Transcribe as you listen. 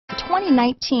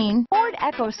2019 Ford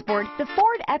EcoSport. The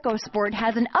Ford EcoSport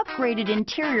has an upgraded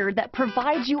interior that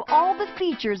provides you all the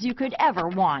features you could ever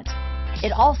want.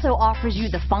 It also offers you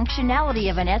the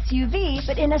functionality of an SUV,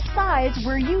 but in a size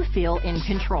where you feel in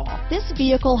control. This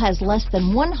vehicle has less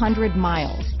than 100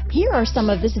 miles. Here are some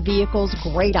of this vehicle's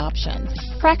great options: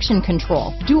 traction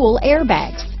control, dual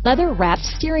airbags, leather-wrapped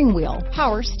steering wheel,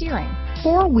 power steering,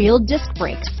 four-wheel disc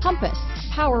brakes, compass,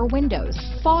 power windows,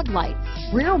 fog lights,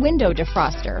 rear window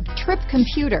defroster, trip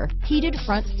computer, heated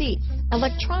front seats,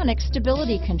 electronic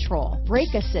stability control,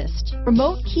 brake assist,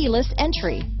 remote keyless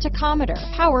entry, tachometer,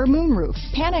 power moonroof,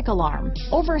 panic alarm,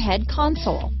 overhead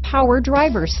console, power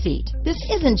driver's seat. This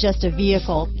isn't just a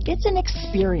vehicle, it's an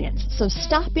experience. So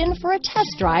stop in for a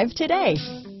test drive today.